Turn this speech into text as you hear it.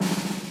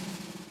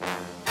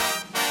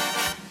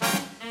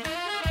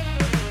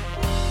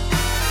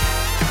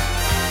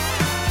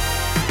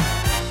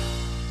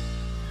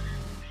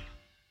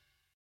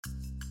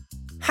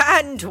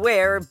And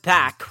we're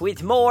back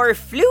with more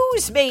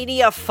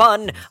Floozemania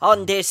fun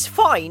on this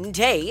fine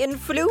day in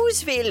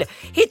Floozeville.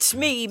 It's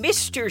me,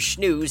 Mr.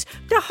 Snooze,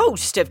 the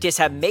host of this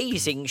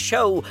amazing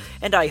show,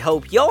 and I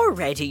hope you're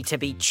ready to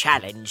be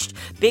challenged,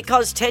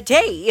 because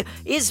today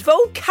is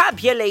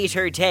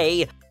Vocabulator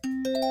Day.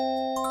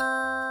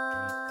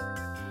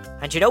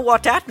 And you know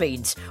what that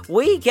means?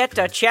 We get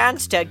the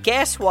chance to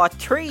guess what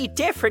 3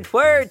 different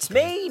words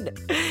mean.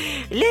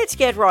 Let's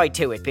get right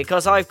to it,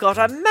 because I've got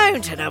a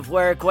mountain of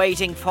work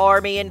waiting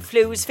for me in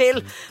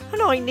Floozeville,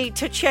 and I need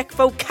to check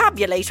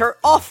Vocabulator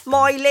off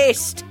my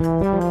list.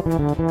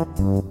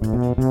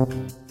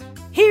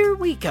 Here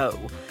we go.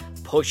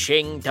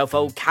 Pushing the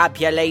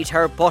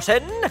Vocabulator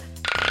button.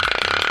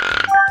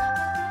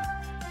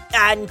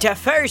 And the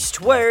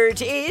first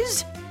word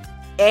is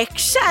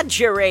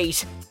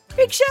exaggerate.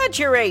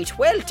 Exaggerate.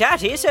 Well,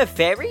 that is a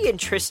very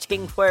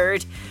interesting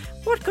word.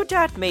 What could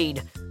that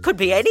mean? Could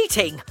be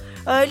anything.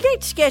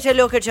 Let's get a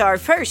look at our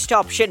first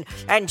option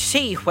and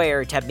see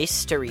where the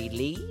mystery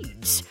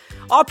leads.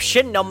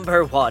 Option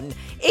number 1,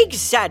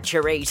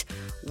 exaggerate.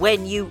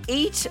 When you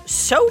eat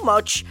so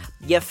much,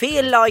 you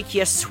feel like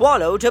you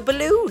swallowed a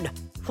balloon.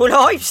 Well,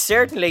 I've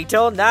certainly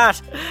done that.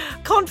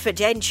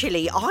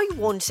 Confidentially, I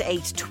once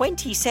ate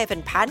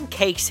 27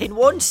 pancakes in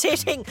one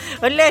sitting,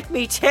 and let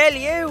me tell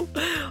you,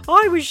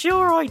 I was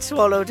sure I'd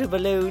swallowed a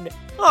balloon.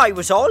 I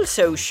was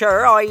also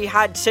sure I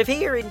had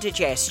severe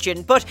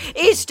indigestion, but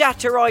is that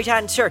the right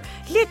answer?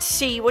 Let's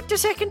see what the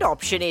second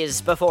option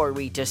is before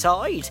we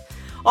decide.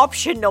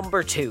 Option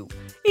number 2,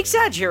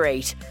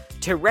 exaggerate.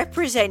 To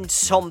represent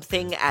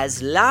something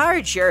as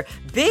larger,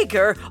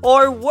 bigger,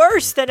 or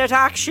worse than it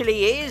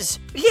actually is.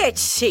 Let's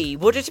see,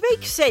 would it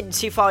make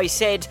sense if I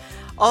said,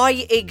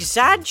 I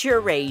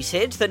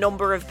exaggerated the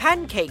number of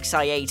pancakes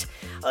I ate?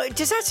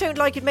 Does that sound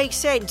like it makes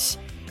sense?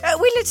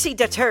 Well, let's see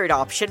the third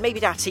option, maybe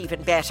that's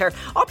even better.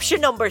 Option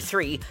number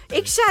 3,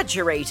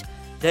 exaggerate.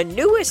 The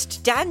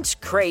newest dance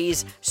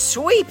craze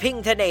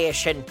sweeping the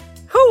nation.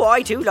 Oh,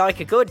 I do like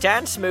a good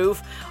dance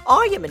move.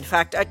 I am in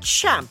fact a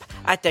champ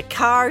at the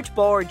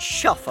cardboard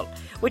shuffle,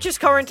 which is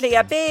currently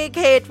a big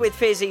hit with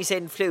fizzies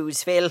in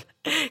Floozeville.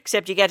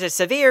 Except you get a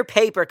severe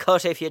paper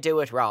cut if you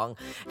do it wrong.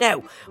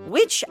 Now,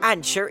 which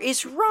answer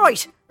is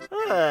right?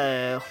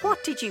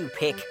 What did you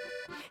pick?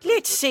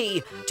 Let's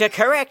see. The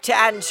correct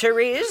answer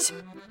is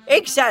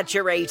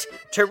exaggerate.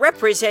 To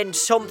represent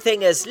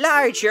something as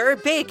larger,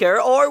 bigger,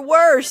 or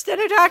worse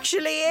than it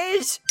actually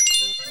is.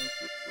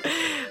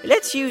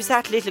 Let's use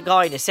that little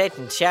guy in a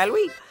sentence, shall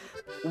we?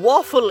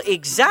 Waffle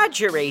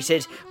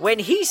exaggerated when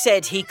he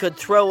said he could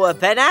throw a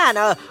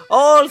banana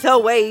all the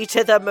way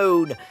to the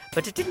moon,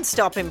 but it didn't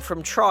stop him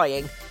from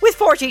trying with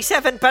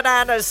 47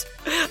 bananas.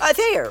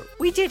 There,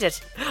 we did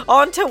it.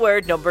 On to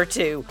word number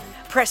 2,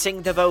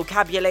 pressing the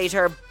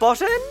Vocabulator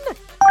button.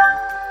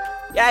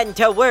 And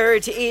the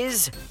word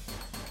is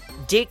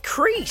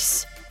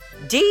decrease.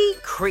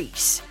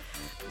 Decrease.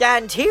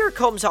 And here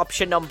comes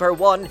option number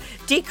 1,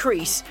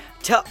 decrease.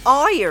 To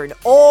iron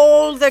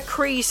all the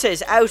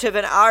creases out of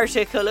an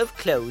article of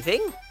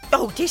clothing.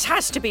 Oh, this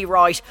has to be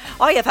right.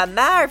 I have a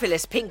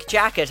marvellous pink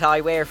jacket I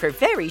wear for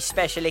very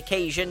special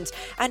occasions,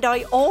 and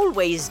I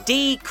always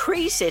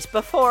decrease it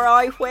before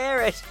I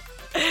wear it.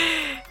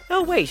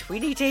 Oh wait, we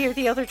need to hear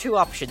the other 2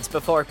 options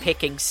before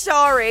picking.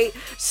 Sorry,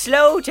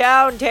 slow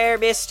down there,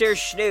 Mr.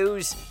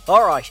 Snooze.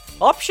 Alright,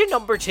 option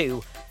number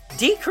 2,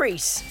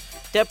 decrease.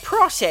 The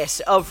process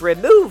of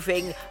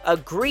removing a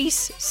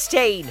grease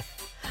stain.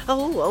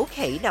 Oh,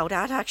 okay, now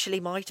that actually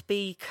might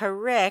be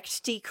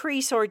correct.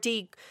 Decrease or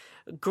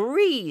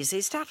degrease,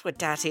 is that what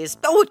that is?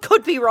 Oh, it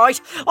could be right.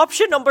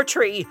 Option number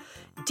 3,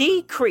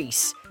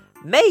 decrease.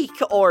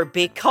 Make or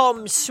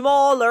become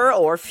smaller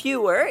or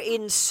fewer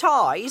in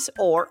size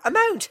or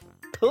amount.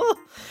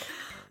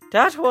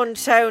 That one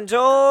sounds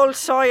all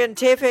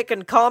scientific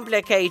and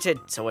complicated,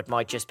 so it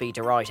might just be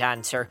the right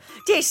answer.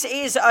 This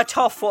is a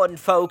tough one,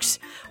 folks.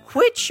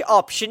 Which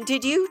option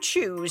did you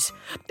choose?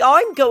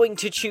 I'm going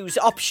to choose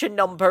option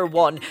number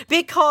 1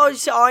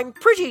 because I'm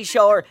pretty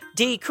sure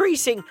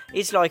decreasing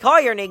is like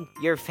ironing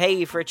your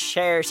favourite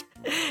shirt.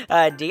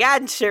 And the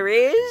answer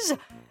is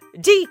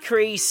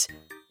decrease.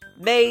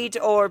 Made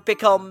or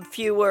become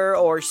fewer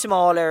or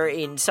smaller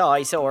in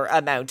size or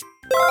amount.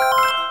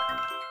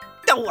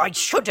 Oh, I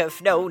should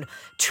have known.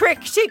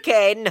 Tricked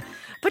again.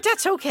 But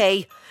that's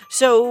okay.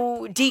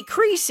 So,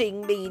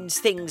 decreasing means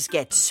things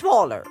get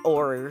smaller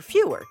or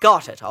fewer.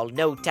 Got it, I'll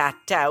note that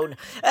down.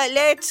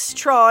 Let's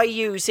try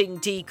using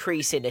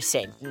decrease in a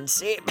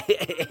sentence.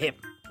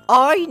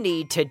 I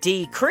need to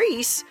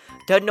decrease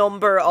the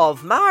number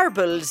of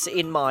marbles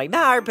in my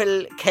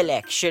marble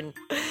collection.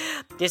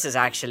 This is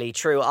actually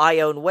true.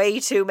 I own way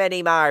too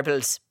many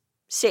marbles.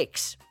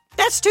 6.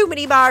 That's too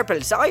many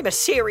marbles. I'm a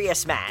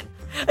serious man.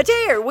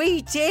 There,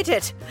 we did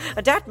it.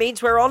 And that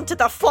means we're on to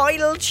the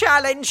final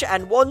challenge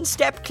and one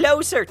step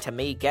closer to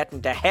me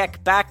getting the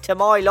heck back to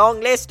my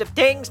long list of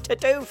things to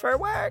do for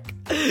work.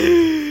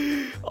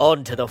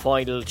 On to the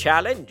final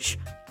challenge.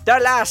 The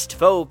last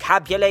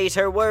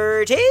vocabulator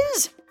word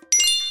is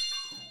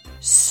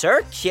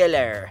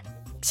circular.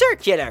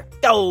 Circular.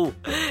 Oh,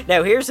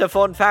 now here's a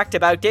fun fact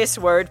about this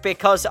word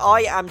because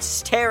I am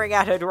staring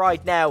at it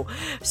right now.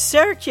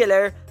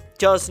 Circular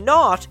does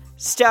not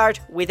start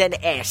with an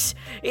S.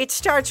 It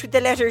starts with the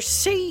letter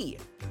C.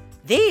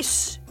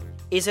 This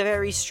is a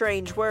very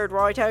strange word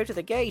right out of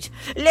the gate.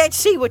 Let's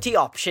see what the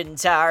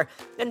options are.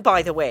 And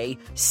by the way,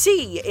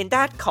 C in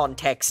that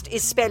context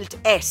is spelled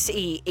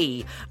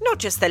S-E-E, not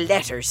just the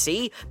letter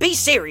C. Be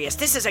serious,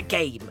 this is a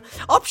game.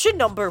 Option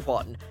number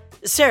 1,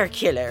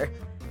 circular,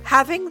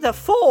 having the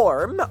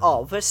form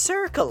of a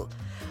circle.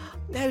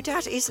 Now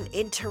that is an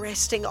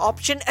interesting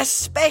option,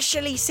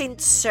 especially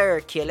since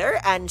circular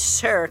and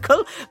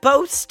circle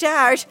both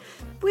start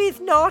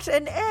with not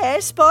an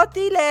S but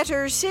the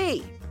letter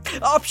C.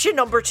 Option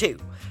number 2,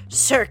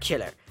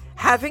 circular,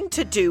 having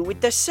to do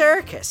with the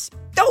circus.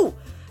 Oh,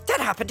 that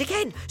happened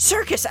again.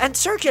 Circus and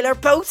circular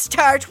both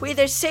start with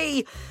a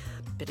C,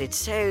 but it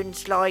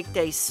sounds like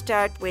they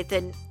start with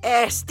an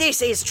S.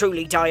 This is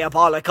truly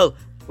diabolical.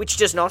 Which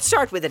does not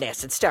start with an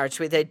S, it starts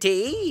with a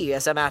D,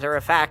 as a matter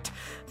of fact.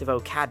 The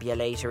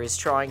vocabulator is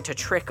trying to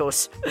trick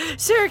us.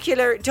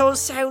 Circular does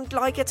sound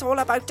like it's all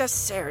about the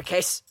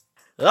circus.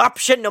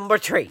 Option number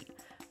 3,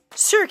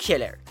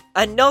 circular,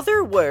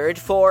 another word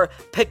for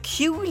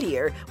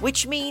peculiar,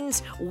 which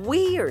means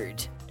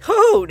weird.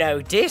 Oh, now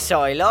this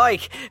I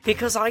like,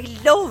 because I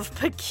love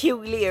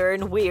peculiar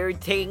and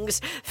weird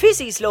things.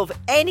 Fizzies love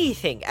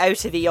anything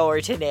out of the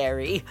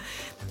ordinary,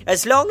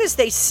 as long as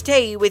they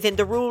stay within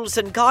the rules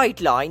and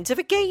guidelines of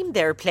a game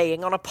they're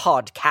playing on a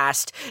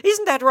podcast.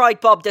 Isn't that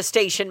right, Bob, the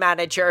station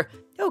manager?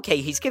 Okay,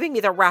 he's giving me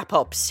the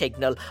wrap-up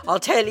signal. I'll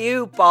tell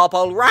you, Bob,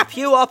 I'll wrap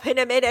you up in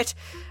a minute,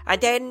 and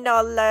then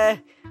I'll,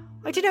 I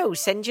don't know,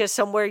 send you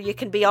somewhere you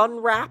can be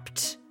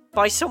unwrapped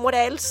by someone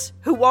else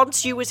who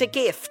wants you as a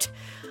gift.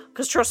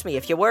 Because trust me,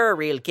 if you were a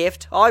real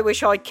gift, I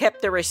wish I'd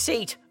kept the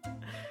receipt.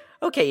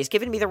 Okay, he's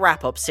giving me the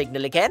wrap-up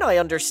signal again, I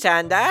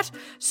understand that.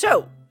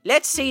 So,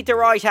 let's see the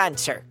right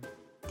answer.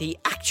 The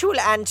actual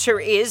answer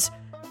is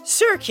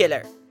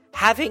circular,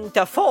 having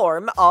the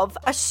form of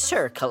a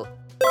circle.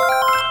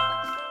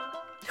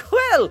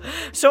 Well,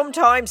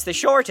 sometimes the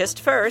shortest,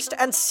 first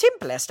and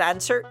simplest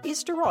answer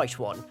is the right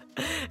one.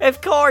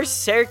 Of course,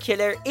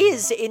 circular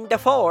is in the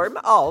form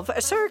of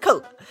a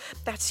circle.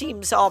 That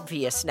seems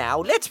obvious now.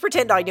 Let's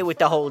pretend I knew it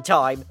the whole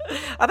time.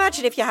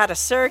 Imagine if you had a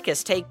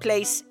circus take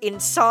place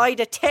inside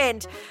a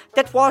tent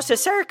that was a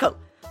circle.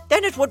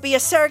 Then it would be a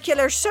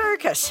circular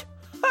circus.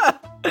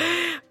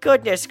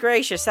 Goodness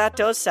gracious, that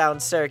does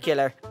sound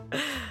circular.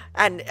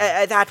 And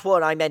that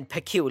one I meant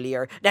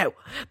peculiar. Now,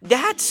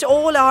 that's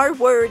all our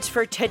words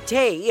for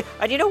today.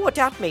 And you know what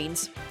that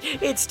means?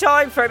 It's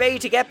time for me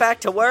to get back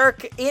to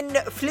work in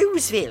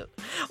Floozeville.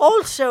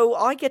 Also,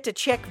 I get to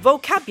check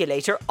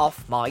vocabulator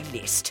off my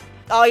list.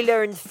 I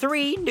learned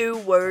 3 new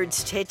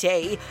words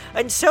today,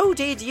 and so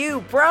did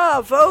you.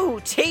 Bravo,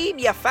 team,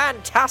 you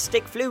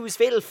fantastic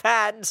Floozeville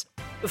fans.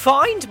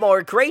 Find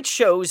more great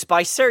shows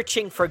by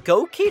searching for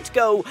Go Kid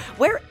Go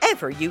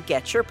wherever you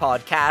get your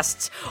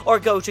podcasts, or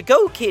go to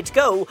Go Kid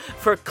Go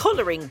for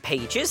colouring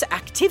pages,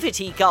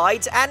 activity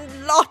guides,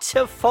 and lots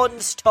of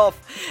fun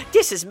stuff.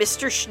 This is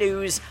Mr.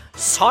 Snooze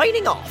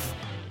signing off.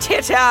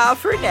 Ta-ta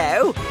for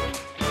now.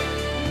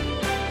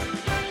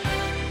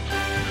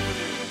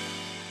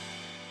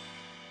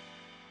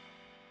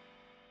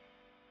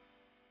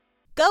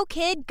 Go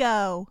Kid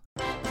Go!